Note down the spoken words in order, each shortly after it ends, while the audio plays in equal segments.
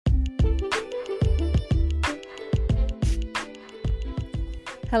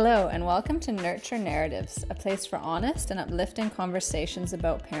Hello, and welcome to Nurture Narratives, a place for honest and uplifting conversations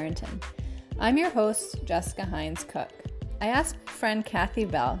about parenting. I'm your host, Jessica Hines-Cook. I asked my friend Kathy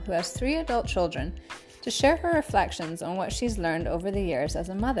Bell, who has 3 adult children, to share her reflections on what she's learned over the years as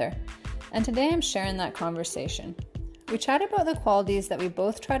a mother. And today I'm sharing that conversation. We chat about the qualities that we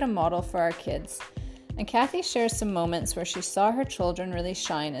both try to model for our kids, and Kathy shares some moments where she saw her children really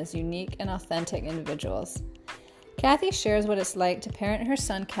shine as unique and authentic individuals. Kathy shares what it's like to parent her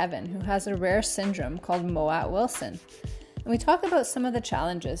son Kevin, who has a rare syndrome called Mowat-Wilson. And we talk about some of the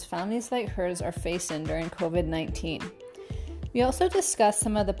challenges families like hers are facing during COVID-19. We also discuss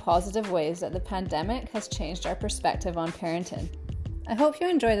some of the positive ways that the pandemic has changed our perspective on parenting. I hope you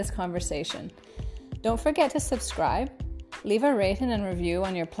enjoy this conversation. Don't forget to subscribe, leave a rating and review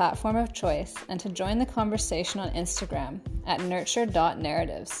on your platform of choice, and to join the conversation on Instagram at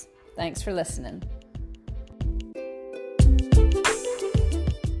nurture.narratives. Thanks for listening.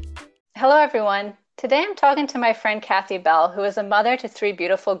 Hello, everyone. Today I'm talking to my friend Kathy Bell, who is a mother to 3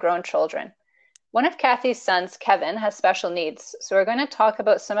 beautiful grown children. One of Kathy's sons, Kevin, has special needs, so we're going to talk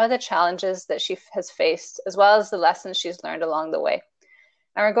about some of the challenges that she has faced, as well as the lessons she's learned along the way.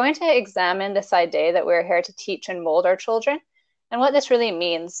 And we're going to examine this idea that we're here to teach and mold our children, and what this really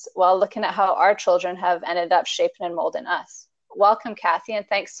means, while looking at how our children have ended up shaping and molding us. Welcome, Kathy, and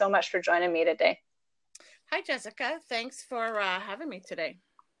thanks so much for joining me today. Hi, Jessica. Thanks for having me today.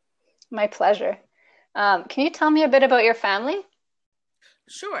 My pleasure. Can you tell me a bit about your family?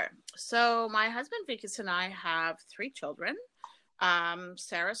 Sure. So my husband Vikas and I have 3 children.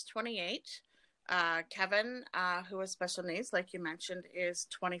 Sarah's 28. Kevin, who has special needs, like you mentioned, is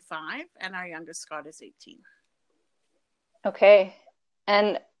 25, and our youngest Scott is 18. Okay.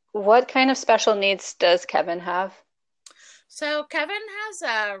 And what kind of special needs does Kevin have? So Kevin has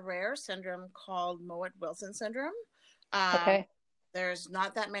a rare syndrome called Mowat-Wilson syndrome. Okay. There's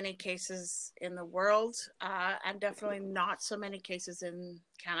not that many cases in the world, and definitely not so many cases in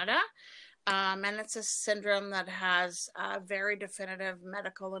Canada. And it's a syndrome that has very definitive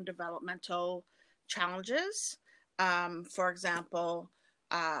medical and developmental challenges. For example,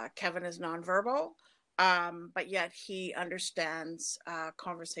 Kevin is nonverbal, but yet he understands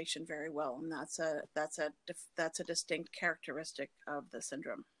conversation very well, and that's a distinct characteristic of the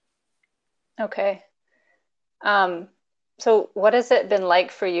syndrome. Okay. So what has it been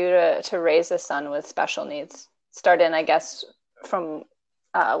like for you to raise a son with special needs? Starting, I guess, from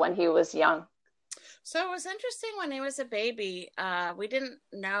when he was young. So it was interesting when he was a baby. We didn't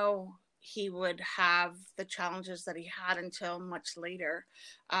know he would have the challenges that he had until much later.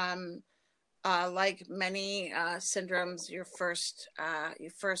 Like many syndromes, you first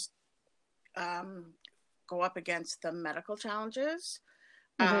go up against the medical challenges.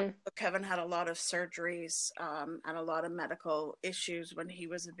 Kevin had a lot of surgeries and a lot of medical issues when he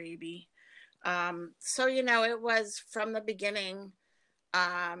was a baby. So, it was from the beginning,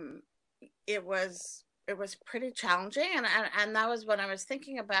 it was pretty challenging. And that was when I was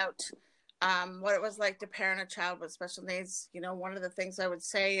thinking about what it was like to parent a child with special needs. One of the things I would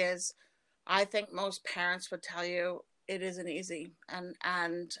say is, I think most parents would tell you it isn't easy. And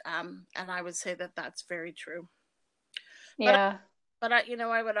I would say that that's very true. Yeah. But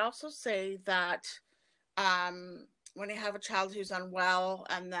I would also say that when you have a child who's unwell,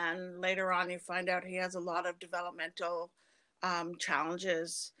 and then later on you find out he has a lot of developmental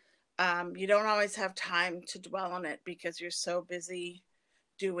challenges, you don't always have time to dwell on it because you're so busy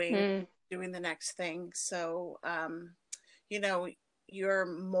doing the next thing. So, you're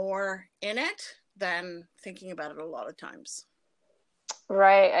more in it than thinking about it a lot of times.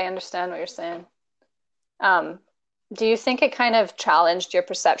 Right. I understand what you're saying. Do you think it kind of challenged your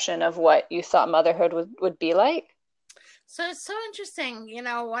perception of what you thought motherhood would be like? So it's so interesting. When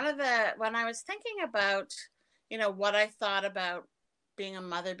I was thinking about, what I thought about being a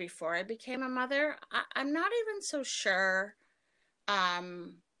mother before I became a mother, I'm not even so sure I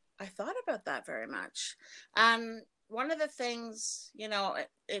thought about that very much. And one of the things,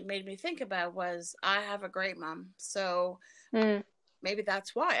 it made me think about was I have a great mom. So maybe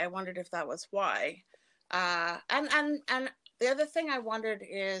that's why. I wondered if that was why. And the other thing I wondered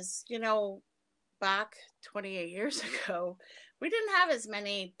is, back 28 years ago, we didn't have as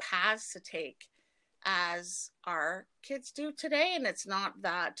many paths to take as our kids do today. And it's not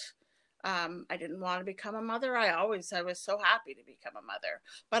that I didn't want to become a mother. I was so happy to become a mother.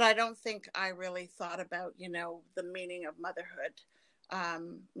 But I don't think I really thought about, the meaning of motherhood,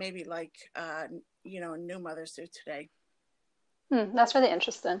 maybe like, new mothers do today. That's really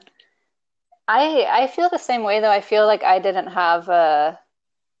interesting. I feel the same way, though. I feel like I didn't have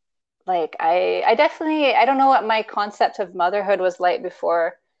I definitely, I don't know what my concept of motherhood was like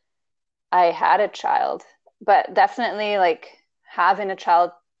before I had a child, but definitely like having a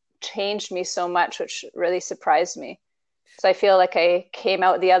child changed me so much, which really surprised me. So I feel like I came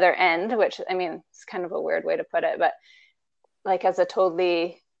out the other end, which I mean, it's kind of a weird way to put it, but like as a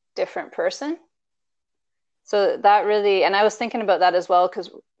totally different person. So that really, and I was thinking about that as well, because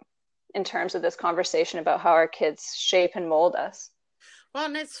in terms of this conversation about how our kids shape and mold us. Well,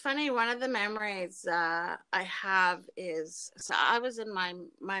 and it's funny. One of the memories I have is, so I was in my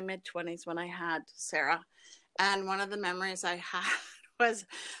mid 20s when I had Sarah, and one of the memories I had was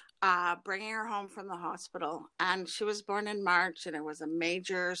bringing her home from the hospital. And she was born in March, and it was a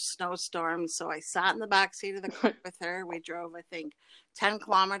major snowstorm. So I sat in the back seat of the car with her. We drove, I think, 10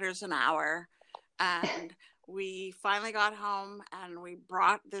 kilometers an hour, and we finally got home, and we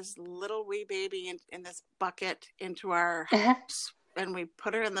brought this little wee baby in this bucket into our house, and we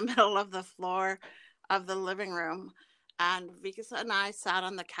put her in the middle of the floor of the living room. And Vika and I sat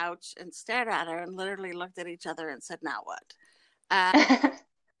on the couch and stared at her and literally looked at each other and said, "Now what?" And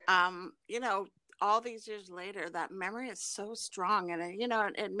you know, all these years later, that memory is so strong, and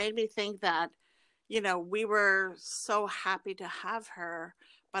it made me think that, we were so happy to have her,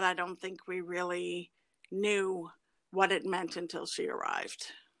 but I don't think we really knew what it meant until she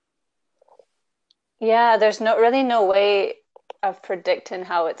arrived. Yeah, there's no way of predicting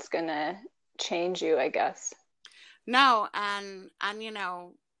how it's gonna change you, I guess. No, and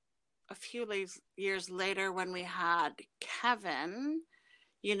a few years later when we had Kevin,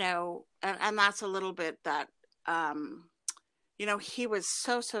 and that's a little bit that um he was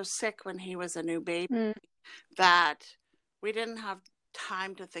so sick when he was a new baby Mm. that we didn't have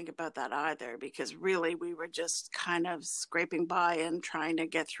time to think about that either, because really we were just kind of scraping by and trying to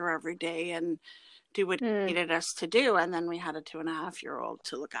get through every day and do what he Mm. needed us to do. And then we had a 2.5-year-old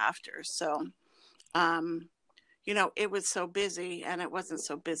to look after. So, um, it was so busy, and it wasn't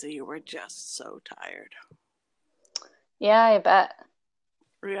so busy. You were just so tired. Yeah, I bet.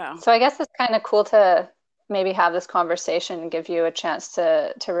 Yeah. So I guess it's kind of cool to maybe have this conversation and give you a chance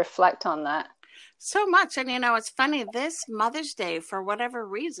to reflect on that. So much. And it's funny, this Mother's Day, for whatever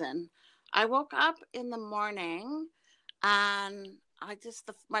reason, I woke up in the morning, and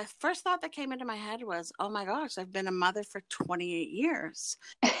my first thought that came into my head was, oh my gosh, I've been a mother for 28 years.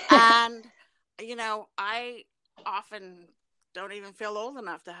 And, I often don't even feel old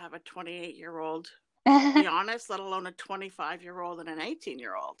enough to have a 28-year-old, to be honest, let alone a 25-year-old and an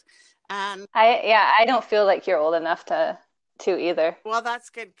 18-year-old. And Yeah, I don't feel like you're old enough to either. well, that's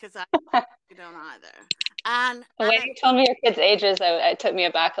good, because I don't either. And When you told me your kids' ages, it took me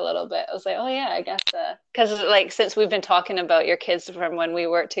aback a little bit. I was like, oh yeah, I guess because like since we've been talking about your kids from when we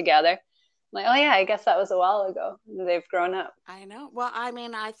worked together, I'm like, oh yeah, I guess that was a while ago. They've grown up. I know. Well, I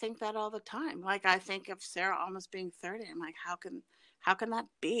mean, I think that all the time. Like, I think of Sarah almost being 30. I'm like, how can that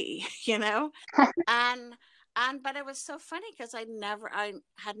be? You know? And but it was so funny because I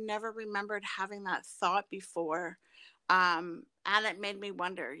had never remembered having that thought before. And it made me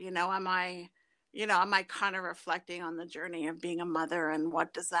wonder, am I kind of reflecting on the journey of being a mother, and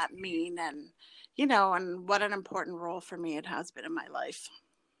what does that mean? And, and what an important role for me it has been in my life.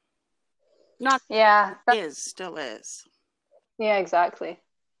 Not Yeah, still is. yeah, exactly.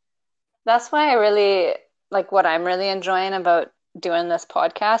 That's why I really like what I'm really enjoying about doing this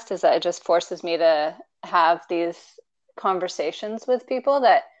podcast is that it just forces me to have these conversations with people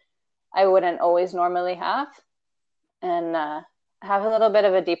that I wouldn't always normally have and have a little bit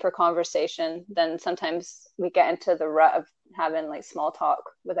of a deeper conversation than sometimes we get into the rut of having like small talk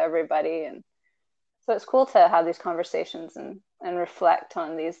with everybody. And so it's cool to have these conversations and reflect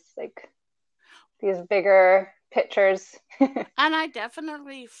on these bigger pictures. And I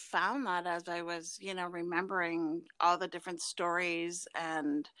definitely found that as I was, remembering all the different stories,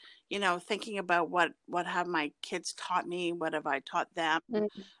 and, thinking about what have my kids taught me, what have I taught them,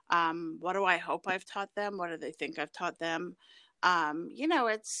 Mm. what do I hope I've taught them, what do they think I've taught them.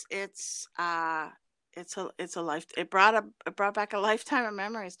 It's a life. It brought back a lifetime of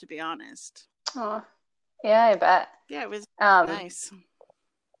memories, to be honest. Oh, yeah, I bet. Yeah, it was Um, nice.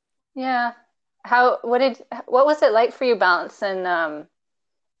 yeah. What was it like for you balancing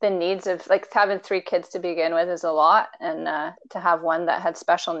the needs of like having three kids to begin with is a lot and to have one that had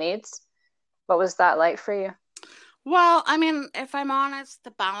special needs? What was that like for you? Well, I mean, if I'm honest,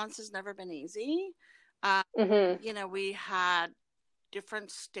 the balance has never been easy. Uh, Hmm. we had different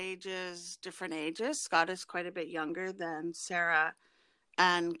stages, different ages. Scott is quite a bit younger than Sarah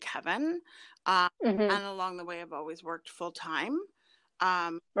and Kevin. Uh, Hmm. and along the way, I've always worked full time.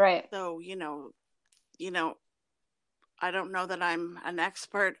 Um, Right. so, you know, I don't know that I'm an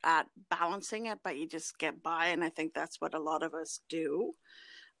expert at balancing it, but you just get by. And I think that's what a lot of us do.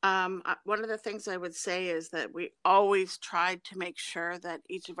 One of the things I would say is that we always tried to make sure that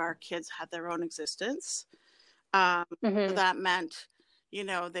each of our kids had their own existence. Um, Mm-hmm. that meant,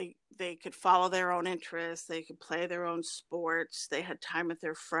 they could follow their own interests, they could play their own sports, they had time with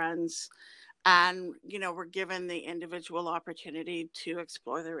their friends, and were given the individual opportunity to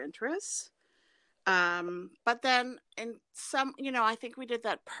explore their interests. But then in some, I think we did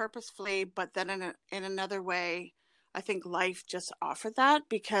that purposefully, but then in another way, I think life just offered that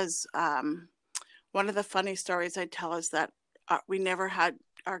because one of the funny stories I tell is that we never had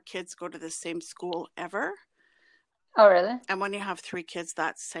our kids go to the same school ever. Oh, really? And when you have three kids,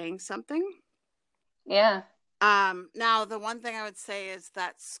 that's saying something. Yeah. Now, the one thing I would say is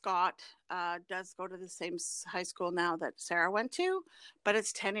that Scott does go to the same high school now that Sarah went to, but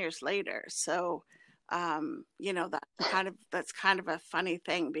it's 10 years later. So, that's kind of a funny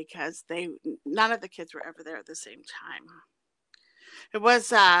thing because none of the kids were ever there at the same time. It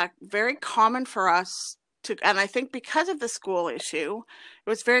was very common for us to, and I think because of the school issue, it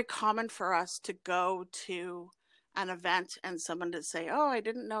was very common for us to go to an event and someone to say, "Oh, I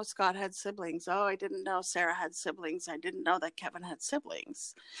didn't know Scott had siblings. Oh, I didn't know Sarah had siblings. I didn't know that Kevin had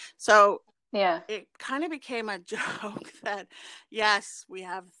siblings." So Yeah. it kind of became a joke that, yes, we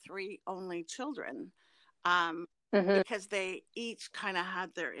have three only children, Mm-hmm. because they each kind of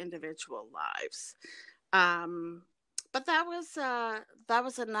had their individual lives. Um, but that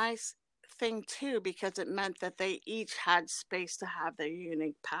was a nice thing too because it meant that they each had space to have their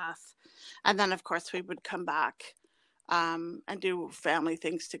unique path, and then of course we would come back and do family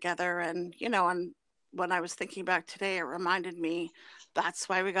things together. And when I was thinking back today, it reminded me that's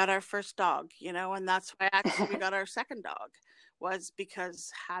why we got our first dog, and that's why actually we got our second dog, was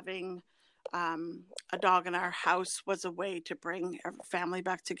because having a dog in our house was a way to bring our family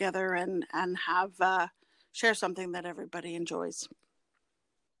back together and have share something that everybody enjoys.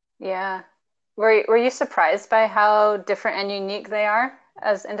 Yeah. Were you surprised by how different and unique they are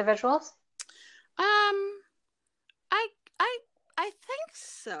as individuals? Um, I I I think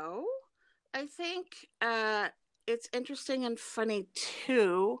so. I think it's interesting and funny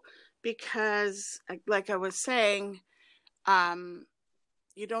too because, like I was saying, um,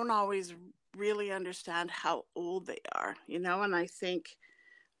 you don't always really understand how old they are, and I think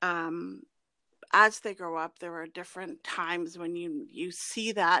um, as they grow up, there are different times when you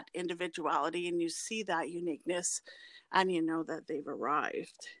see that individuality and you see that uniqueness, and you know that they've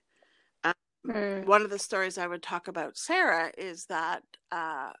arrived. Um, Mm. One of the stories I would talk about Sarah is that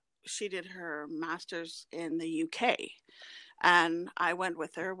she did her master's in the UK, and I went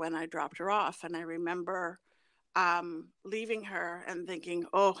with her when I dropped her off, and I remember leaving her and thinking,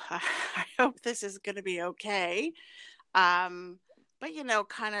 "Oh, I hope this is going to be okay." Um, but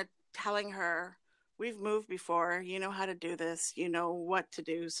kind of telling her, "We've moved before. You know how to do this. You know what to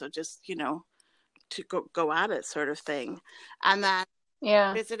do. So just to go at it," sort of thing. And then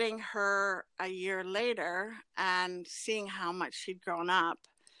Yeah. visiting her a year later and seeing how much she'd grown up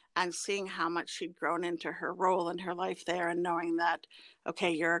and seeing how much she'd grown into her role in her life there, and knowing that,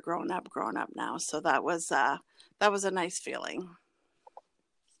 okay, you're a grown up now. So that was a nice feeling.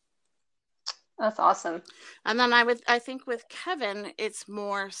 That's awesome. And then I think with Kevin, it's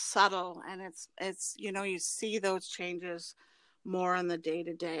more subtle, and it's you see those changes more on the day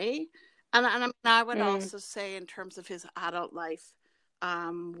to day. And I would Mm. also say in terms of his adult life,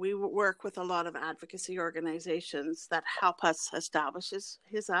 we work with a lot of advocacy organizations that help us establish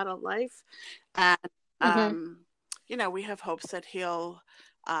his adult life, and Mm-hmm. we have hopes that he'll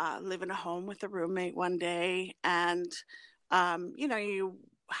live in a home with a roommate one day, and you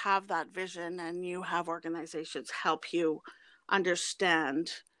have that vision, and you have organizations help you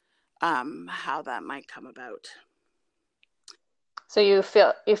understand how that might come about. So you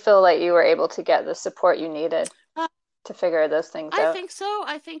feel like you were able to get the support you needed Uh, to figure those things I out. think so.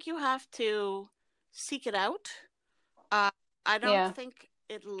 I think you have to seek it out. Uh, I don't Yeah. think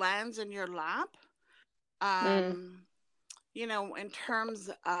it lands in your lap. Mm. Um, in terms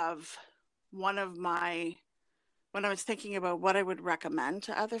of one of my when I was thinking about what I would recommend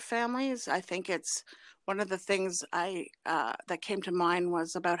to other families, I think it's one of the things I that came to mind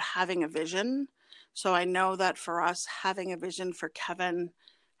was about having a vision. So I know that for us, having a vision for Kevin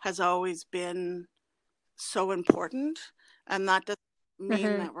has always been so important, and that doesn't mean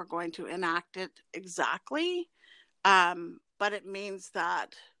Mm-hmm. that we're going to enact it exactly, but it means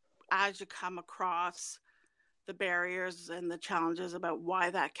that as you come across the barriers and the challenges about why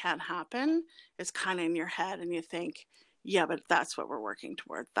that can't happen, is kind of in your head, and you think, yeah, but that's what we're working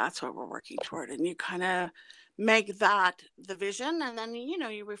toward. That's what we're working toward. And you kind of make that the vision, and then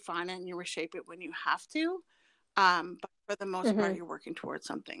you refine it and you reshape it when you have to. But for the most part, you're working towards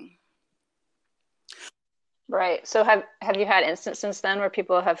something. Right. So have you had instances then where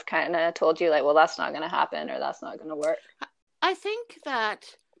people have kind of told you like, well, that's not going to happen or that's not going to work? I think that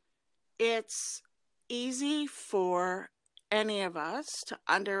it's easy for any of us to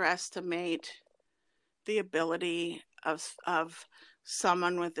underestimate the ability of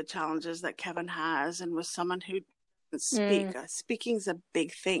someone with the challenges that Kevin has, and with someone who doesn't speak. Speaking's a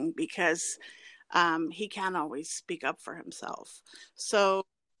big thing because he can't always speak up for himself. So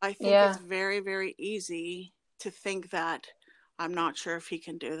I think it's very, very easy to think that I'm not sure if he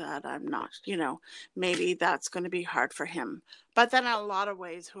can do that. I'm not, maybe that's going to be hard for him. But then in a lot of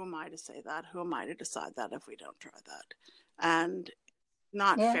ways, who am I to say that? Who am I to decide that if we don't try that? And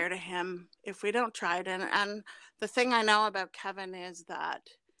not fair to him if we don't try it. And the thing I know about Kevin is that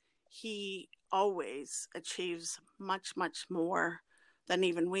he always achieves much, much more than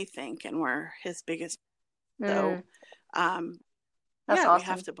even we think, and we're his biggest. So, That's awesome. awesome. We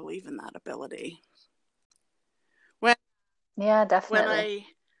have to believe in that ability. Definitely.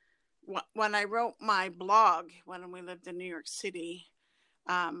 When I wrote my blog when we lived in New York City,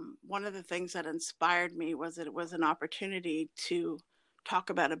 one of the things that inspired me was that it was an opportunity to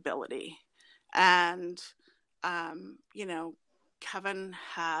talk about ability. And, Kevin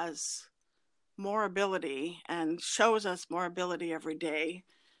has more ability and shows us more ability every day,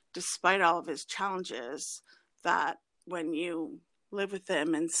 despite all of his challenges, that when you live with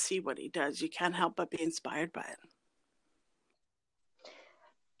him and see what he does, you can't help but be inspired by it.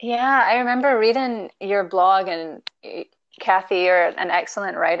 Yeah, I remember reading your blog, and Kathy, you're an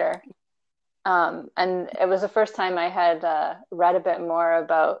excellent writer. And it was the first time I had read a bit more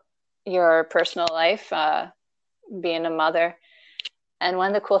about your personal life, being a mother. And one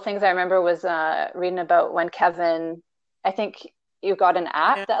of the cool things I remember was reading about when Kevin, I think you got an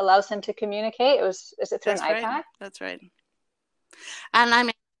app that allows him to communicate. Is it through an iPad? That's right. And I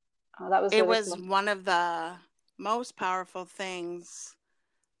mean, it really was cool. One of the most powerful things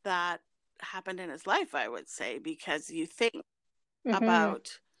that happened in his life, I would say, because you think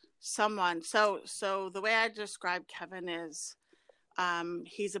about someone. So the way I describe Kevin is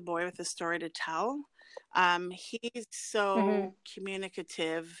he's a boy with a story to tell. He's so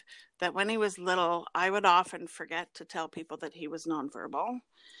communicative that when he was little, I would often forget to tell people that he was nonverbal.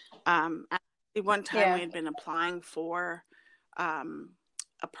 One time we had been applying for a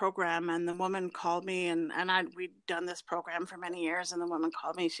program, and the woman called me, and we'd done this program for many years, and the woman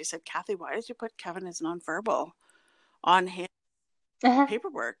called me. She said, "Kathy, why did you put Kevin as nonverbal on his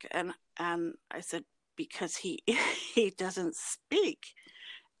paperwork?" And I said, "Because he doesn't speak."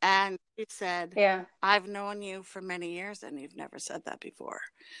 And she said, "I've known you for many years, and you've never said that before."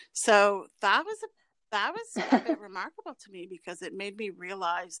 So that was a bit remarkable to me, because it made me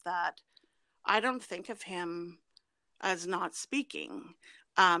realize that I don't think of him as not speaking,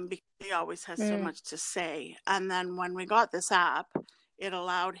 because he always has so much to say. And then when we got this app, it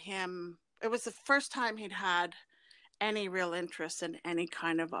allowed him, it was the first time he'd had any real interest in any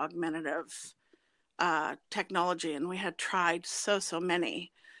kind of augmentative technology. And we had tried so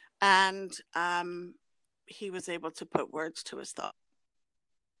many. And he was able to put words to his thoughts.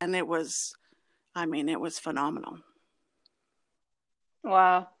 And it was phenomenal.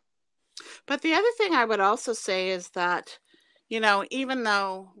 Wow. But the other thing I would also say is that, even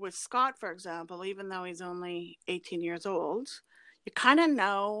though with Scott, for example, even though he's only 18 years old, you kind of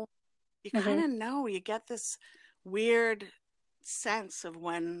know, you get this weird sense of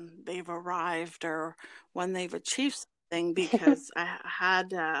when they've arrived or when they've achieved something, because I had,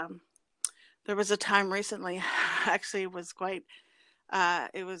 there was a time recently, actually it was quite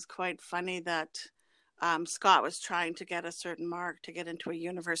funny that Scott was trying to get a certain mark to get into a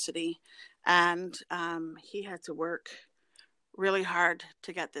university, and he had to work really hard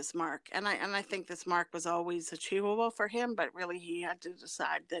to get this mark. And I think this mark was always achievable for him, but really he had to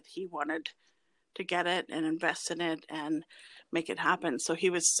decide that he wanted to get it and invest in it and make it happen. So he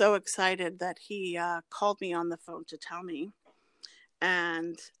was so excited that he called me on the phone to tell me.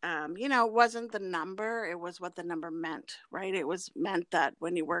 And, it wasn't the number, it was what the number meant, right? It was meant that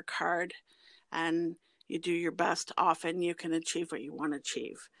when you work hard and you do your best, often you can achieve what you want to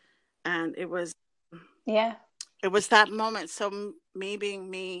achieve. And it was, it was that moment. So me being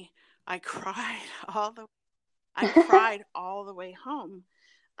me, I cried all the way home,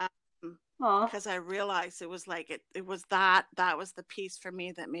 because I realized it was like, it was that was the piece for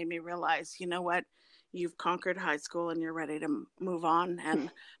me that made me realize, you know what, you've conquered high school and you're ready to move on.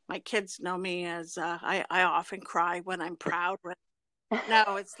 And my kids know me as, I often cry when I'm proud.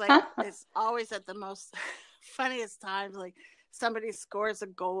 No, it's like, it's always at the most funniest times, like somebody scores a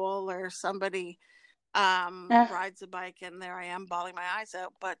goal or somebody rides a bike, and there I am bawling my eyes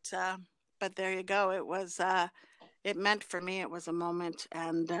out. But there you go. It was it meant for me. It was a moment,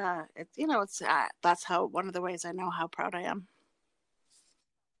 and it's that's how one of the ways I know how proud I am.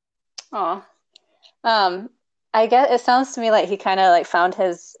 Oh, um, I guess it sounds to me like he kind of like found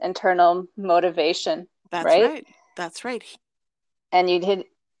his internal motivation, That's right? right. That's right. And he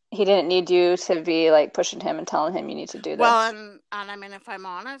didn't need you to be like pushing him and telling him you need to do Well, this. and I mean, if I'm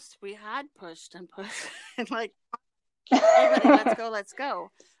honest, we had pushed and pushed, and like, hey, buddy, let's go, let's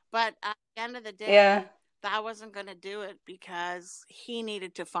go. But at the end of the Yeah. day, that wasn't going to do it because he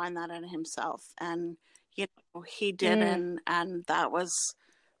needed to find that in himself, and he did, Mm. and that was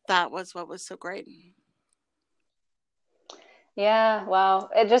what was so great. Yeah, wow.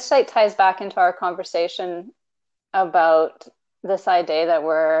 It just like ties back into our conversation about this idea that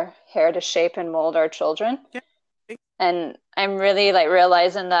we're here to shape and mold our children. Yeah. And I'm really like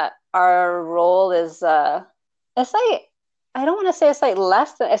realizing that our role is it's like I don't want to say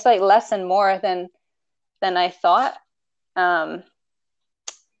it's like less and more than I thought. Um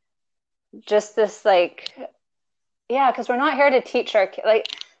just this like yeah, because we're not here to teach our like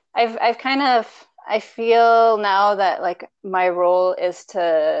I've kind of I feel now that like my role is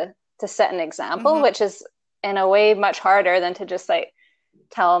to set an example, Mm-hmm. which is in a way much harder than to just like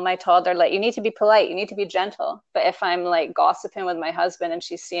tell my toddler like you need to be polite, you need to be gentle. But if I'm like gossiping with my husband and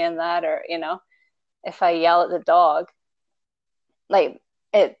she's seeing that, or if I yell at the dog, like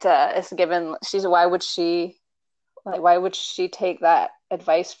it's given she's why would she take that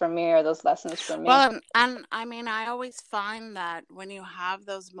advice from me or those lessons from me? Well, and I mean, I always find that when you have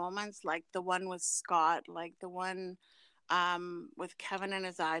those moments, like the one with Scott, like the one with Kevin and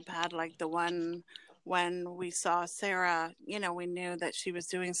his iPad, like the one when we saw Sarah, we knew that she was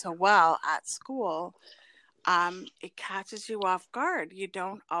doing so well at school. It catches you off guard. You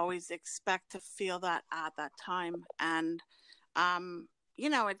don't always expect to feel that at that time. And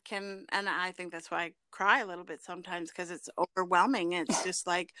it can, and I think that's why I cry a little bit sometimes because it's overwhelming. It's just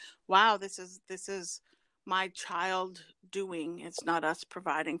like, wow, this is my child doing. It's not us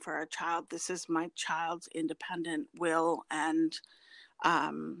providing for our child. This is my child's independent will and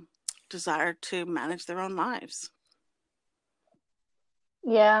um, desire to manage their own lives.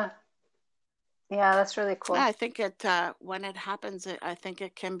 Yeah. Yeah, that's really Yeah, cool. I think it when it happens, I think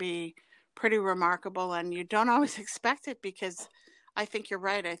it can be pretty remarkable, and you don't always expect it because I think you're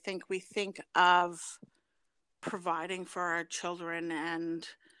right. I think we think of providing for our children and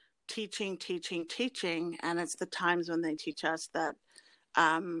teaching, teaching, teaching, and it's the times when they teach us that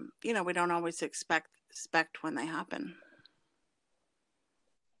we don't always expect when they happen.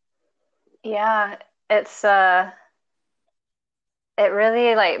 Yeah, it's it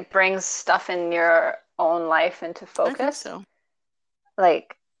really like brings stuff in your own life into I think focus. so.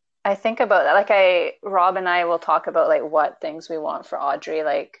 Like I think about that. Like Rob and I will talk about like what things we want for Audrey.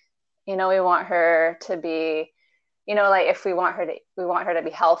 Like, we want her to be, like if we want her to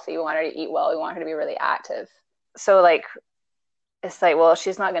be healthy, we want her to eat well, we want her to be really active. So like it's like, well,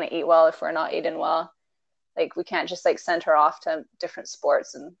 she's not going to eat well if we're not eating well. Like we can't just like send her off to different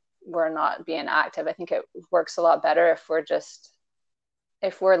sports and we're not being active. I think it works a lot better if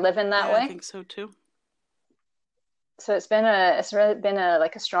we're living that Yeah, I way. think so too. So it's really been a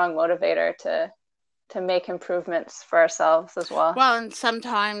like a strong motivator to make improvements for ourselves as well. Well, and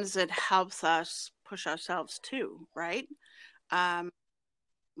sometimes it helps us push ourselves too, right? Um,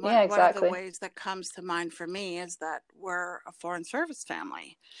 Yeah, one of the exactly. ways that comes to mind for me is that we're a foreign service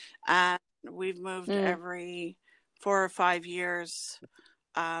family, and we've moved Mm, every 4 or 5 years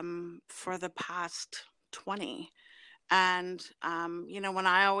for the past 20. And when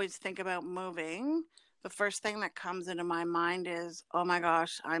I always think about moving, the first thing that comes into my mind is, oh my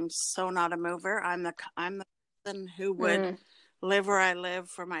gosh, I'm so not a mover. I'm the person who would mm, live where I live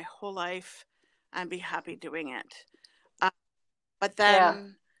for my whole life and be happy doing it. Uh, but yeah.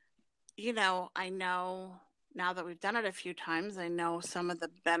 then, I know now that we've done it a few times, I know some of the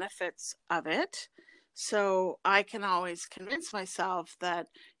benefits of it. So I can always convince myself that,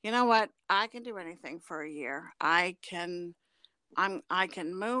 you know what, I can do anything for a year. I can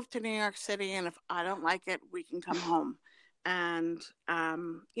move to New York City, and if I don't like it, we can come home. And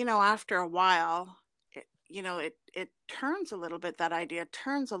after a while, it turns a little bit. That idea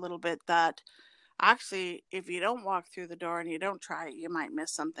turns a little bit that actually, if you don't walk through the door and you don't try it, you might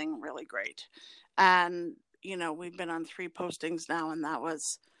miss something really great. And we've been on 3 postings now, and that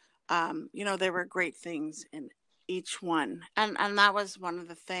was, there were great things in each one, and that was one of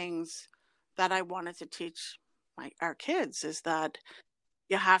the things that I wanted to teach our kids is that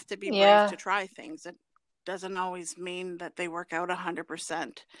you have to be brave Yeah. to try things. doesn't always mean that they work out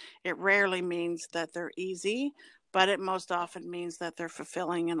 100%. It rarely means that they're easy, but it most often means that they're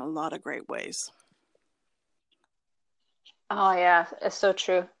fulfilling in a lot of great ways. Oh yeah, it's so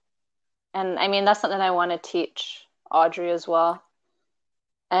true. And I mean, that's something I want to teach Audrey as well.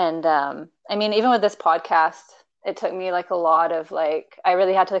 And I mean, even with this podcast, it took me like a lot of like I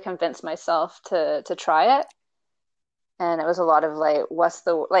really had to convince myself to try it. And it was a lot of like, what's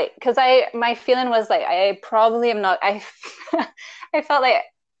the like? Because I my feeling was like I probably am not. I I felt like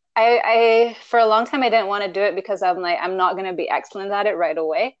I for a long time I didn't want to do it because I'm like I'm not going to be excellent at it right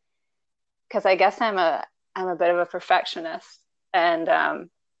away. Because I guess I'm a bit of a perfectionist, and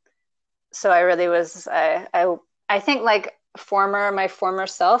so I really was I think like my former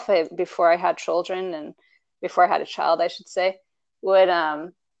self before I had children and before I had a child, I should say, would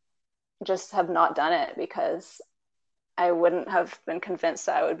just have not done it because I wouldn't have been convinced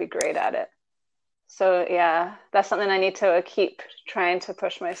that I would be great at it. So yeah, that's something I need to keep trying to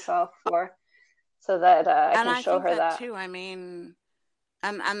push myself for so that I And can I show think her that that. too. I mean,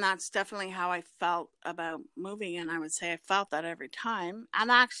 and that's definitely how I felt about moving. And I would say I felt that every time.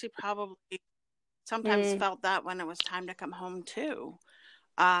 And I actually probably sometimes Mm, felt that when it was time to come home too.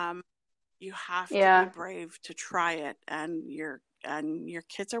 Um, you have to be yeah. brave to try it, and your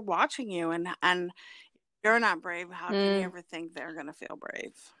kids are watching you, and you're not brave. How can you Mm, ever think they're going to feel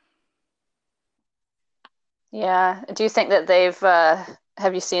brave? yeah. Do you think that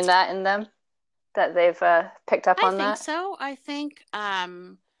have you seen that in them? That they've picked up I on think that? so. I think, I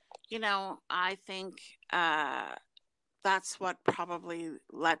think that's what probably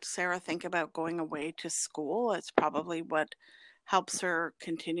let Sarah think about going away to school. It's probably what helps her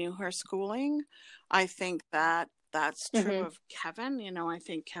continue her schooling. I think that that's true Hmm. of Kevin. I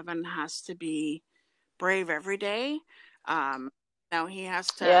think Kevin has to be brave every day. Um, he has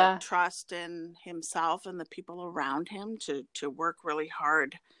to Yeah. trust in himself and the people around him to work really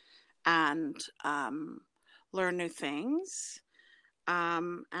hard and learn new things.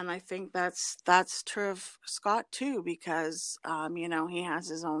 And I think that's true of Scott too, because he has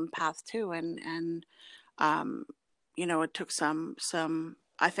his own path too, and um, it took some.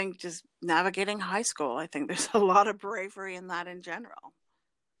 I think just navigating high school. I think there's a lot of bravery in that in general.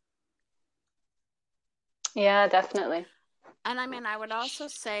 Yeah, definitely. And I mean, I would also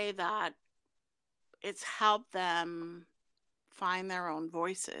say that it's helped them find their own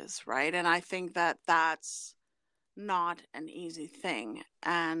voices, right? And I think that that's not an easy thing,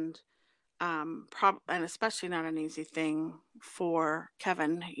 and especially not an easy thing for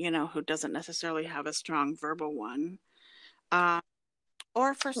Kevin, who doesn't necessarily have a strong verbal one, uh,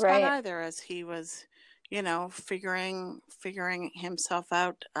 or for Scott Right. either, as he was, figuring himself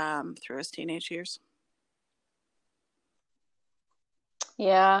out through his teenage years.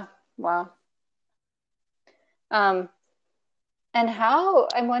 Yeah. Wow. Um, and how,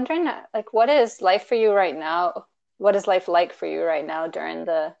 I'm wondering, like, what is life for you right now? What is life like for you right now during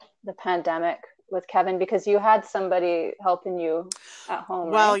the pandemic with Kevin? Because you had somebody helping you at home,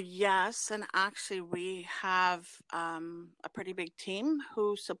 Well, right? yes, and actually, we have a pretty big team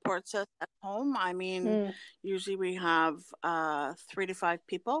who supports us at home. I mean, Mm, usually we have 3 to 5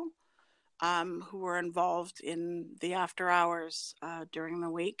 people who are involved in the after hours during the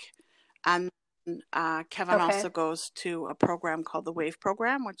week. And Kevin okay. also goes to a program called the WAVE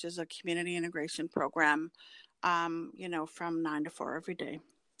program, which is a community integration program, from 9 to 4 every day.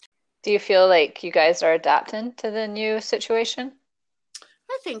 Do you feel like you guys are adapting to the new situation?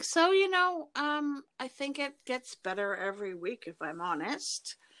 I think so. I think it gets better every week, if I'm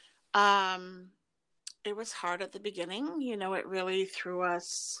honest. Um, it was hard at the beginning. It really threw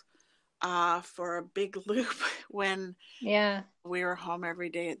us for a big loop when Yeah. we were home every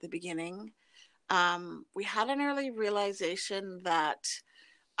day at the beginning. We had an early realization that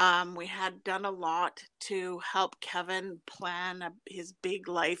we had done a lot to help Kevin plan his big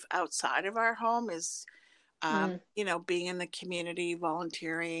life outside of our home, is Mm, being in the community,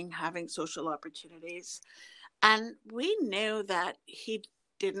 volunteering, having social opportunities. And we knew that he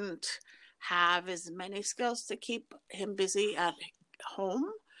didn't have as many skills to keep him busy at home,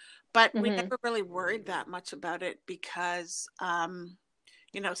 but we hmm. never really worried that much about it because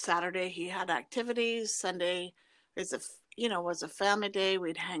Saturday he had activities. Sunday is was a family day.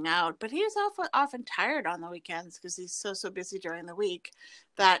 We'd hang out, but he was often tired on the weekends because he's so busy during the week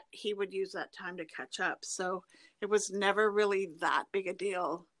that he would use that time to catch up. So it was never really that big a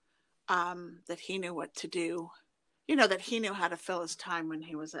deal that he knew what to do. That he knew how to fill his time when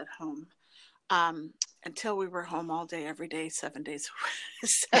he was at home. Um, until we were home all day, every day, 7 days,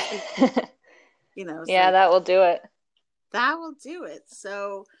 7. Yeah, So that will do it. that will do it.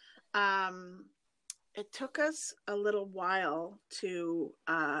 So, um, it took us a little while to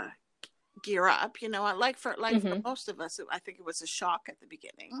gear up. Like for Mm-hmm. most of us, I think it was a shock at the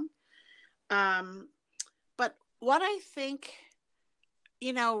beginning. Um, but what I think,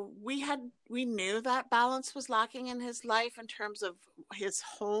 we knew that balance was lacking in his life in terms of his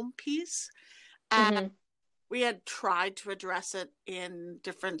home piece, and Mm-hmm. we had tried to address it in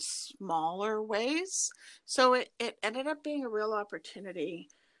different smaller ways. So it ended up being a real opportunity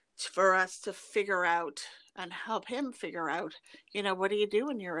for us to figure out and help him figure out, what do you do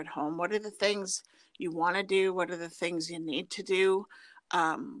when you're at home? What are the things you want to do? What are the things you need to do?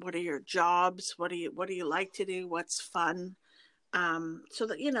 What are your jobs? What do you like to do? What's fun? So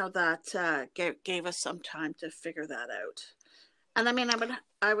that that gave us some time to figure that out. And I mean,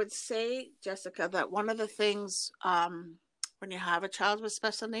 I would say, Jessica, that one of the things when you have a child with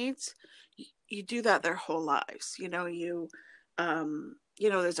special needs, you do that their whole lives.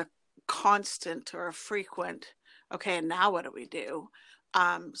 There's a constant or a frequent. Okay, and now what do we do?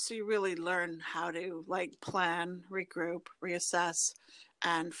 So you really learn how to like plan, regroup, reassess,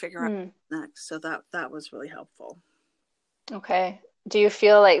 and figure out Mm. next. So that was really helpful. Okay. Do you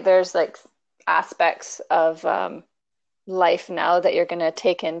feel like there's like aspects of life now that you're going to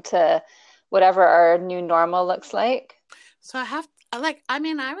take into whatever our new normal looks like? So I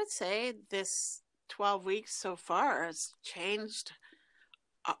mean, I would say this 12 weeks so far has changed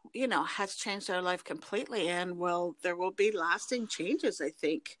our life completely, and there will be lasting changes, I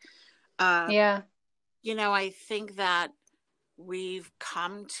think. Uh, Yeah. I think that we've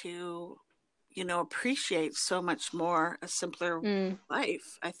come to, appreciate so much more a simpler Mm,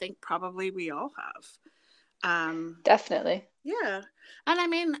 life. I think probably we all have. Um, definitely. Yeah. And I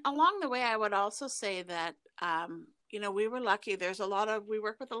mean, along the way, I would also say that, we were lucky. We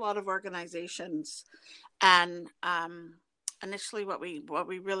work with a lot of organizations. And initially, what we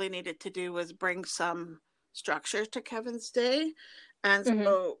really needed to do was bring some structure to Kevin's Day. And Hmm.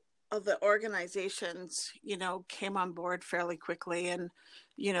 so the organizations, came on board fairly quickly. And,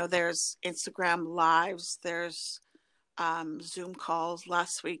 there's Instagram lives, there's Zoom calls.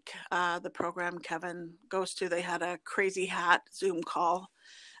 Last week, the program Kevin goes to, they had a crazy hat Zoom call.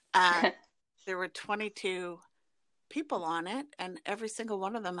 And there were 22 people on it, and every single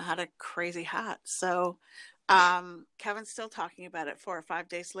one of them had a crazy hat. So Kevin's still talking about it 4 or 5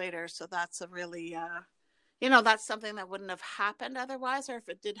 days later. So that's a really, that's something that wouldn't have happened otherwise, or if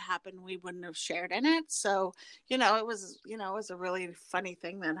it did happen, we wouldn't have shared in it. So, it was a really funny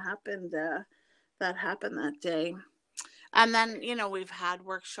thing that happened that day. And then, we've had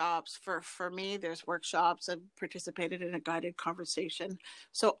workshops for me. There's workshops. I've participated in a guided conversation.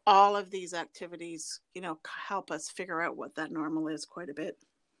 So all of these activities, help us figure out what that normal is quite a bit.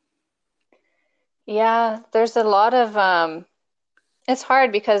 Yeah, there's a lot of it's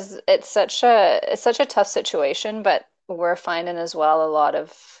hard because it's such a tough situation, but we're finding as well a lot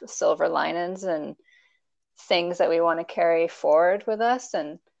of silver linings and things that we want to carry forward with us.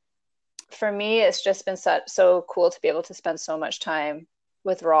 And for me, it's just been so cool to be able to spend so much time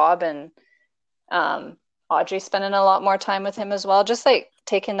with Rob and um, Audrey spending a lot more time with him as well. Just like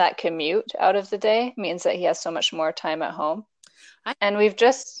taking that commute out of the day means that he has so much more time at home. I And we've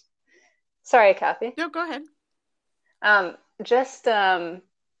just, sorry, Kathy, No, go ahead. just having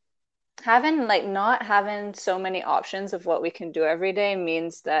like not having so many options of what we can do every day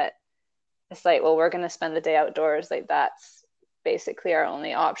means that it's like, well, we're going to spend the day outdoors. Like that's basically our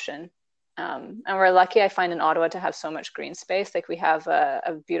only option. And we're lucky, I find, in Ottawa to have so much green space. Like we have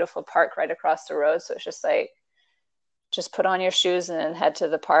a beautiful park right across the road. So it's just like, just put on your shoes and then head to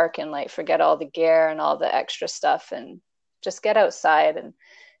the park and like forget all the gear and all the extra stuff and just get outside. And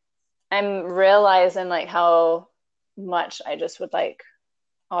I'm realizing like how much I just would like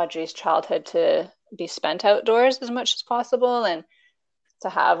Audrey's childhood to be spent outdoors as much as possible and to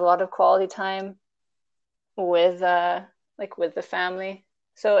have a lot of quality time with with the family.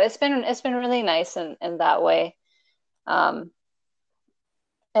 So it's been really nice in that way. Um,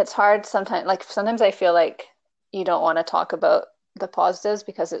 it's hard sometimes, like sometimes I feel like you don't want to talk about the positives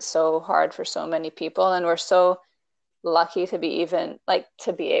because it's so hard for so many people, and we're so lucky to be even like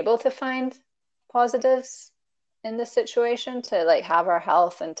to be able to find positives in this situation, to like have our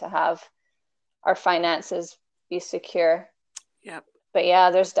health and to have our finances be secure. Yep. But yeah,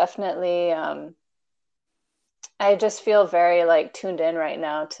 there's definitely I just feel very like tuned in right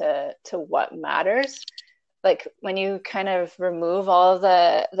now to what matters. Like when you kind of remove all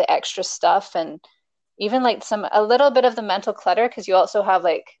the extra stuff and even like some a little bit of the mental clutter because you also have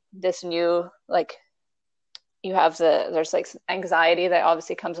like this new like you have there's like anxiety that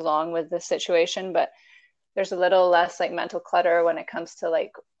obviously comes along with the situation, but there's a little less like mental clutter when it comes to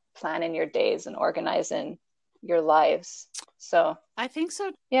like planning your days and organizing your lives. So, I think so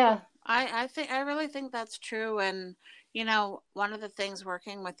too. yeah. I really think that's true. And one of the things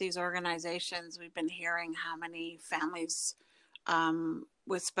working with these organizations, we've been hearing how many families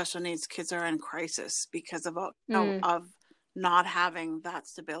with special needs kids are in crisis because of Mm, of not having that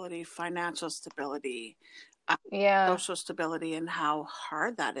stability, financial stability, yeah. social stability, and how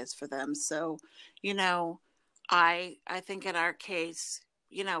hard that is for them. So, you know, I think in our case,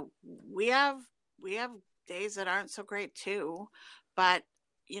 we have we have days that aren't so great too, but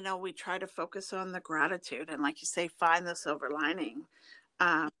we try to focus on the gratitude and, like you say, find the silver lining,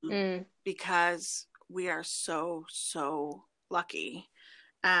 um, Mm, because we are so lucky.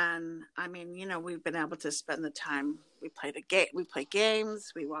 And I mean, we've been able to spend the time. We play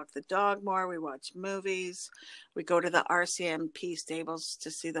games, we walk the dog more, we watch movies, we go to the RCMP stables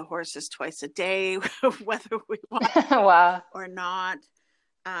to see the horses twice a day, whether we want wow. or not.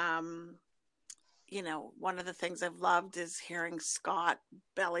 Um, one of the things I've loved is hearing Scott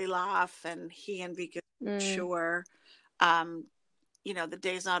belly laugh, and he and Vika Mm, sure. The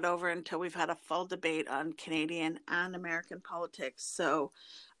day's not over until we've had a full debate on Canadian and American politics. So,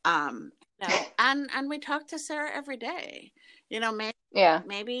 and we talk to Sarah every day. Maybe yeah.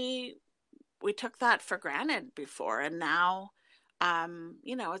 maybe we took that for granted before, and now,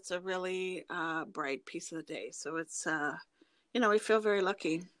 it's a really bright piece of the day. So it's we feel very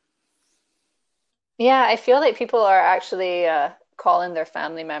lucky. Yeah, I feel like people are actually calling their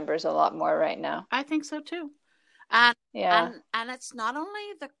family members a lot more right now. I think so too. And Yeah. and it's not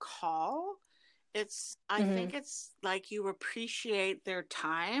only the call, it's I Hmm. think it's like you appreciate their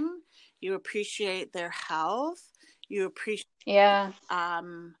time, you appreciate their health, you appreciate Yeah.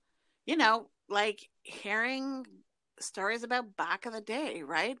 um like hearing stories about back in the day,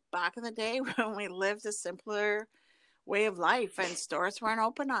 right? Back in the day when we lived a simpler way of life and stores weren't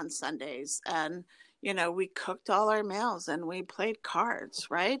open on Sundays, and we cooked all our meals and we played cards,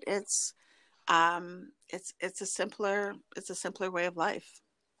 right? It's a simpler way of life.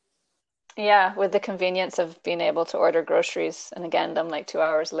 Yeah, with the convenience of being able to order groceries and again them like 2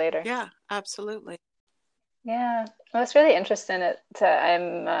 hours later. Yeah, absolutely. Yeah, well, it's really interesting.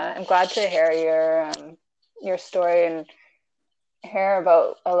 I'm glad to hear your story and hear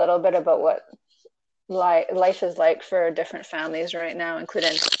about a little bit about what life is like for different families right now,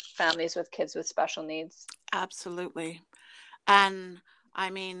 including families with kids with special needs. Absolutely. And I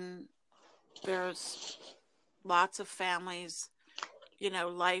mean, there's lots of families,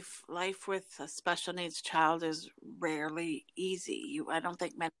 life with a special needs child is rarely easy. I don't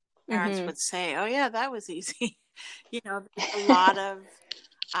think many parents Hmm. would say, "Oh yeah, that was easy."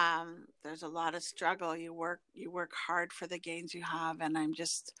 There's a lot of struggle. You work hard for the gains you have, and I'm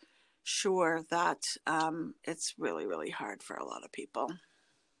just sure that it's really really hard for a lot of people.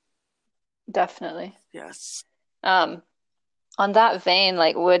 Definitely. Yes. Um, on that vein,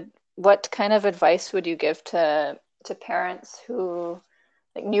 like what kind of advice would you give to parents who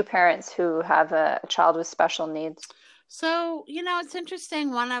like new parents who have a child with special needs? So it's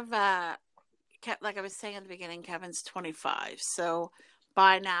interesting. One of like I was saying at the beginning, Kevin's 25. So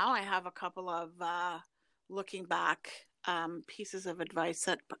by now, I have a couple of looking back pieces of advice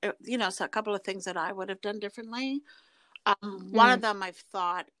that so a couple of things that I would have done differently. One of Mm, them I've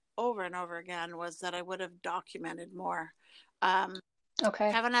thought over and over again was that I would have documented more. Um,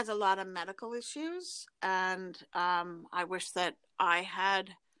 okay. Kevin has a lot of medical issues, and I wish that I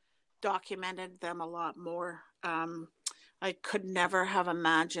had documented them a lot more. I could never have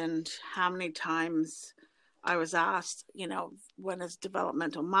imagined how many times I was asked, when his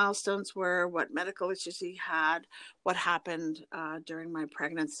developmental milestones were, what medical issues he had, what happened during my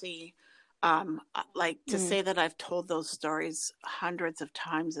pregnancy. Like to Mm, say that I've told those stories hundreds of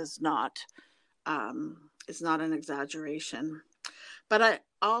times is not an exaggeration. But I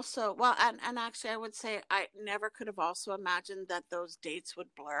also, well, and actually, I would say I never could have also imagined that those dates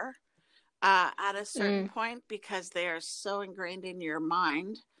would blur at a certain mm, point because they are so ingrained in your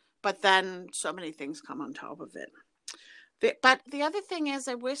mind. But then so many things come on top of it. But the other thing is,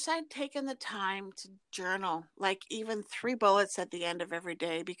 I wish I'd taken the time to journal, like even 3 bullets at the end of every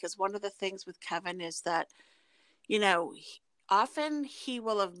day, because one of the things with Kevin is that, you know, often he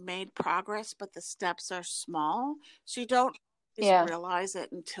will have made progress, but the steps are small. So you don't always yeah. realize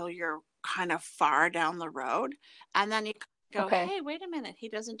it until you're kind of far down the road. And then you go, Okay. hey, wait a minute, he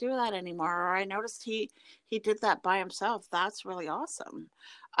doesn't do that anymore. Or I noticed he did that by himself. That's really awesome.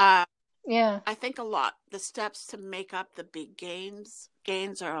 Uh, Yeah. I think the steps to make up the big gains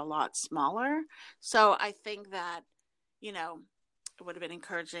are a lot smaller. So I think that, you know, it would have been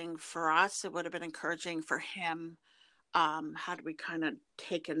encouraging for us. It would have been encouraging for him, had we kind of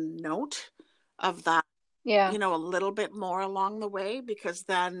taken note of that, Yeah. you know, a little bit more along the way, because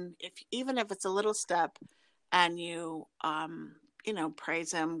then if even if it's a little step and you know,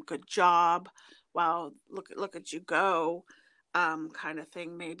 praise him, good job, wow, look at you go, kind of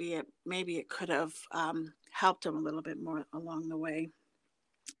thing, maybe it could have helped him a little bit more along the way.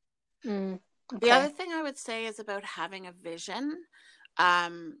 Mm, The other okay. thing I would say is about having a vision.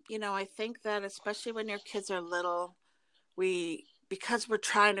 You know, I think that especially when your kids are little, we because we're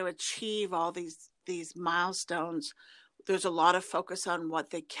trying to achieve all these milestones, there's a lot of focus on what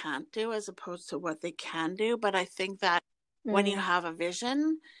they can't do as opposed to what they can do. But I think that when you Mm, have a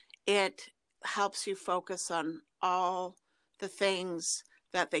vision, it helps you focus on all the things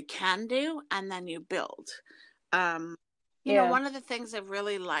that they can do, and then you build. Um, you know, yeah. one of the things I've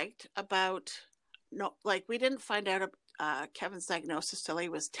really liked about no, like we didn't find out Kevin's diagnosis till he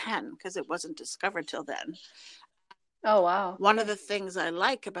was 10 because it wasn't discovered till then. Oh, wow. One of Okay. the things I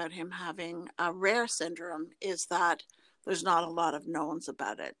like about him having a rare syndrome is that there's not a lot of knowns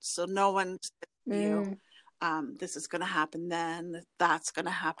about it. So no one says to you, Mm, this is going to happen then, that's going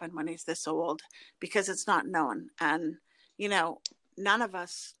to happen when he's this old, because it's not known. And, you know, none of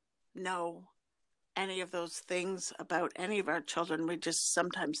us know any of those things about any of our children. We just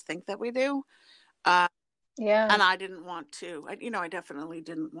sometimes think that we do. Uh, yeah. and I didn't want to, you know, I definitely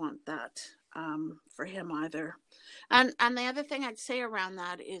didn't want that for him either. And the other thing I'd say around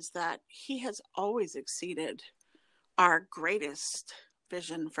that is that he has always exceeded our greatest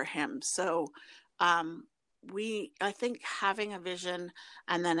vision for him. So um, I think having a vision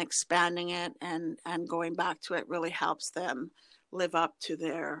and then expanding it and going back to it really helps them live up to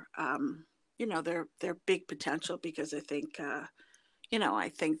their you know, their big potential, because I think you know, I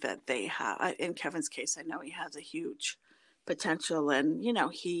think that they have, in Kevin's case, I know he has a huge potential, and you know,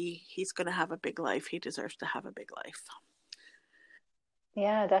 he's going to have a big life. He deserves to have a big life.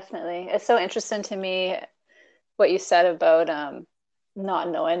 Yeah, definitely. It's so interesting to me what you said about not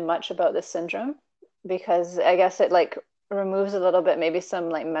knowing much about the syndrome, because I guess it like removes a little bit maybe some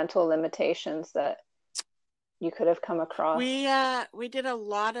like mental limitations that you could have come across. We did a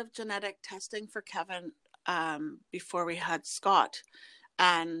lot of genetic testing for Kevin before we had Scott,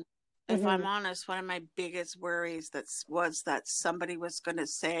 and if I'm Hmm. honest, one of my biggest worries was that somebody was going to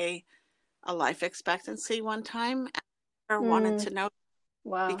say a life expectancy one time, and I never wanted Mm, to know,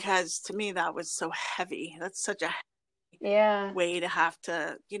 wow. because to me that was so heavy. That's such a Yeah, way to have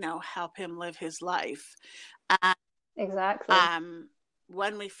to, you know, help him live his life. And exactly. um,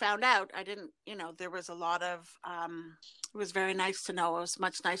 when we found out, I didn't, you know, there was a lot of, it was very nice to know. It was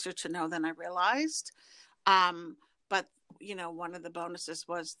much nicer to know than I realized. Um, but, you know, one of the bonuses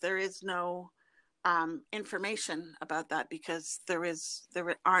was there is no information about that, because there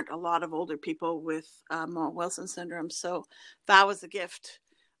aren't a lot of older people with Wilson syndrome. So that was a gift,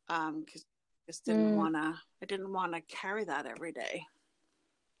 because Mm, I didn't want to carry that every day.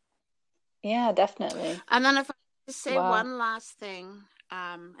 yeah, definitely. And then if I to say Wow, one last thing,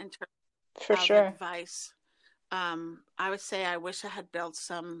 in terms for of sure. advice, I would say I wish I had built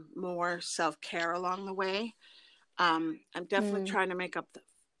some more self care along the way. I'm definitely Mm. trying to make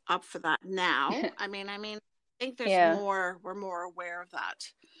up for that now. I think Yeah, we're more aware of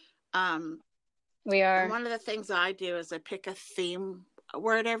that. Um, we and are. one of the things I do is I pick a theme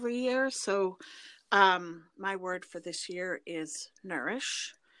word every year. So my word for this year is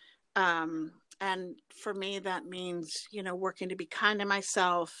nourish. And for me, that means, you know, working to be kind to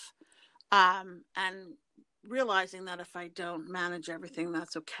myself, and realizing that if I don't manage everything,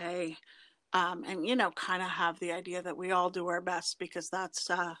 that's okay. And, you know, kind of have the idea that we all do our best, because that's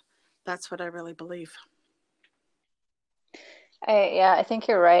what I really believe. Yeah, I think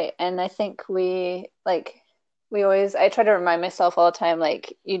you're right. And I think we always I try to remind myself all the time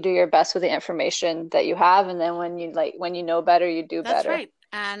like you do your best with the information that you have and then when you know better, you do That's better. right.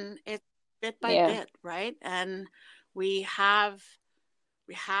 And it's bit by Yeah. bit, right? And we have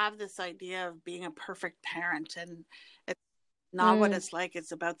we have this idea of being a perfect parent, and it's not what Mm, it's like.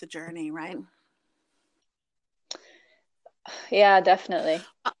 It's about the journey, right? yeah, definitely.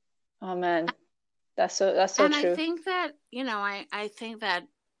 Uh, Oh man. That's so And I true. think that, you know, I think that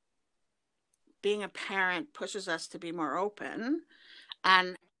being a parent pushes us to be more open.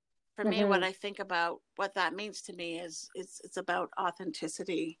 And for me, what Hmm. I think about what that means to me is it's about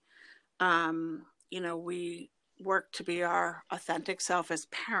authenticity. You know, we work to be our authentic self as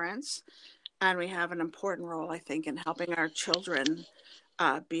parents, and we have an important role, I think, in helping our children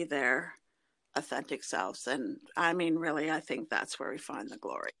be their authentic selves. And I mean, really, I think that's where we find the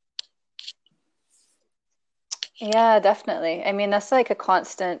glory. Yeah, definitely. I mean, that's like a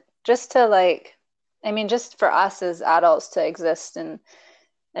constant just to like I mean, just for us as adults to exist and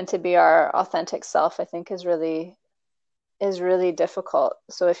to be our authentic self, I think is really difficult.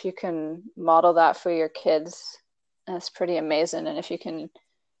 So if you can model that for your kids, that's pretty amazing. And if you can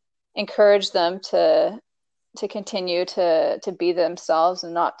encourage them to continue to be themselves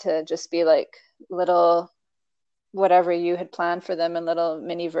and not to just be like little whatever you had planned for them and little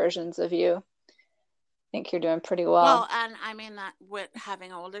mini versions of you, I think you're doing pretty well. Well, and I mean that with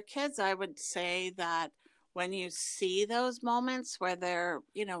having older kids, I would say that when you see those moments where they're,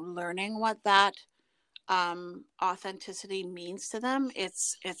 learning what that authenticity means to them,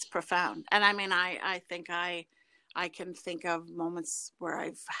 it's profound. And I mean, I think I can think of moments where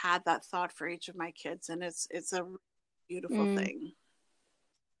I've had that thought for each of my kids, and it's a beautiful Mm, thing.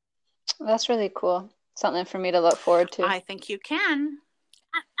 that's really cool. Something for me to look forward to. I think you can.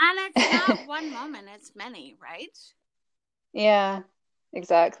 And it's not one moment, it's many, right? Yeah,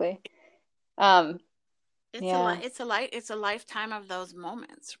 exactly. Um, yeah. It's a lifetime of those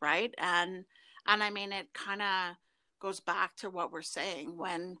moments, right? And I mean, it kind of goes back to what we're saying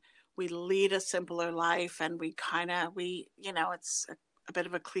when we lead a simpler life, and it's a bit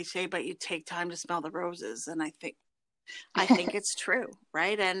of a cliche, but you take time to smell the roses. And I think it's true,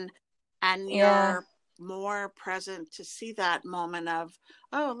 right? And Yeah. you're more present to see that moment of,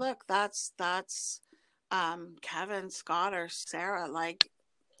 oh, look, that's Kevin, Scott, or Sarah, like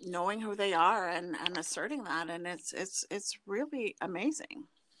knowing who they are and asserting that, and it's really amazing.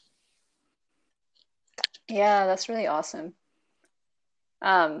 Yeah, that's really awesome.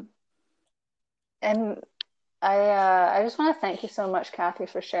 Um, and I just want to thank you so much, Kathy,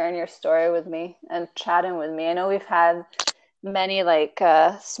 for sharing your story with me and chatting with me. I know we've had many like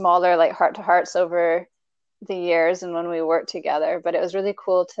smaller like heart to hearts over the years and when we worked together, but it was really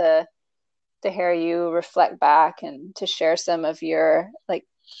cool to hear you reflect back and to share some of your like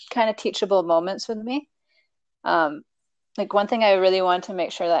kind of teachable moments with me. Um, like one thing I really want to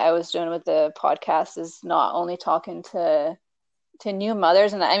make sure that I was doing with the podcast is not only talking to new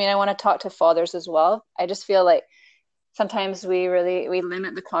mothers, and I mean I want to talk to fathers as well. I just feel like sometimes we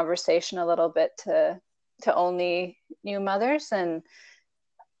limit the conversation a little bit to only new mothers, and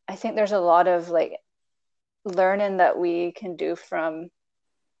I think there's a lot of like learning that we can do from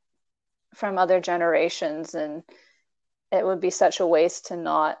other generations, and it would be such a waste to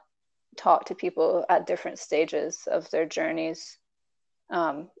not talk to people at different stages of their journeys.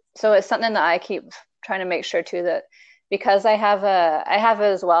 So it's something that I keep trying to make sure too, that because I have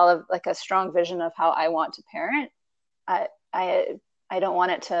as well like a strong vision of how I want to parent. I I I don't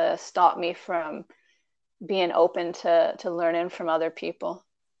want it to stop me from being open to learning from other people.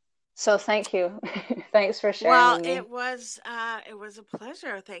 So thank you. Thanks for sharing Well, with me. it was a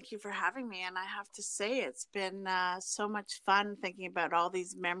pleasure. Thank you for having me. And I have to say, it's been so much fun thinking about all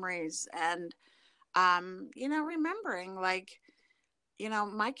these memories and remembering, like,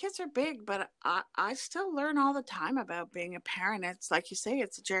 my kids are big, but I still learn all the time about being a parent. It's like you say,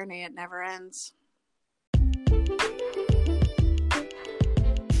 it's a journey, it never ends.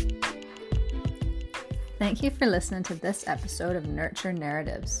 Thank you for listening to this episode of Nurture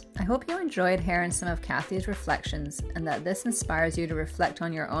Narratives. I hope you enjoyed hearing some of Kathy's reflections and that this inspires you to reflect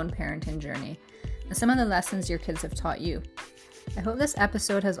on your own parenting journey and some of the lessons your kids have taught you. I hope this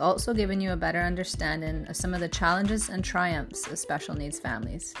episode has also given you a better understanding of some of the challenges and triumphs of special needs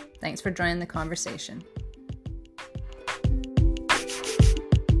families. Thanks for joining the conversation.